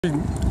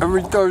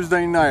Every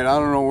Thursday night, I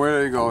don't know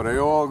where they go. They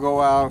all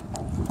go out.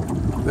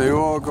 They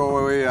all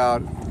go way out.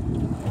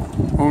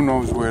 Who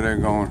knows where they're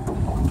going?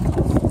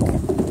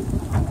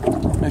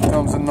 Here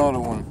comes another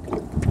one.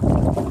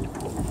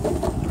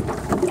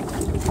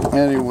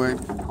 Anyway,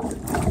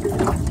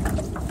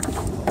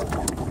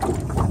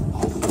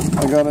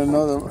 I got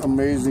another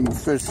amazing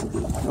fish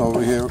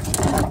over here.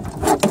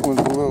 This one's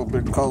a little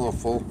bit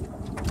colorful.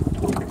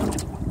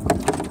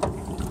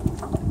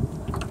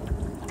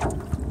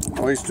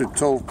 Oyster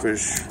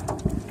toadfish.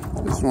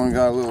 This one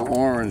got a little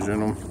orange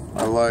in him.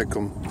 I like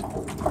him.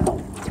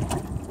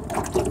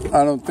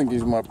 I don't think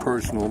he's my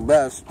personal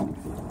best,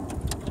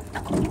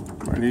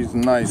 but he's a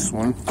nice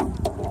one.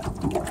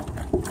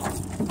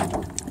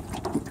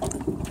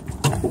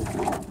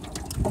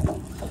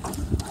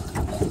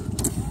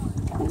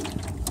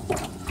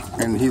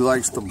 And he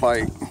likes to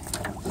bite.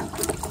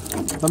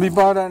 Let me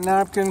borrow that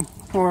napkin,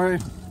 Jorge.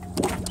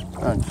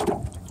 Thanks.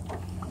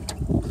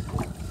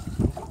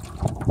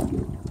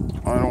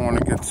 I don't want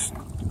to get...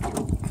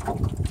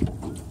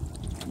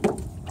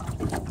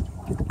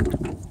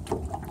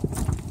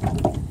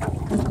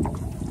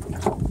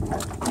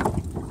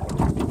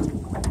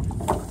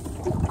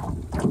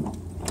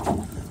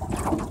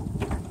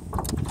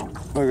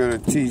 Look at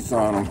the teeth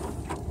on him.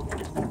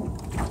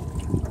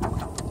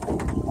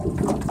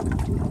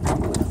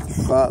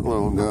 Fat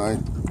little guy.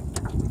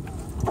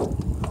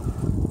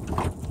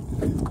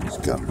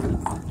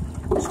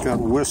 He's got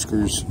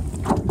whiskers.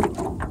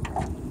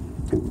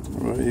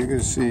 Right, you can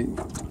see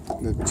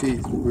the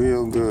teeth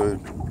real good.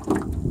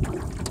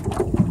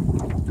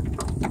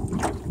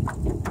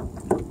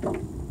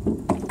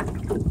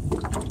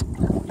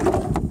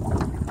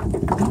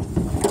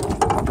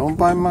 Don't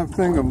bite my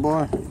finger,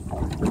 boy.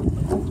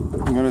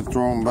 I'm gonna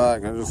throw them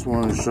back. I just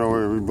want to show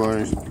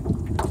everybody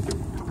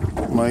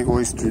my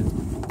oyster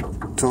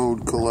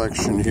toad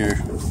collection here.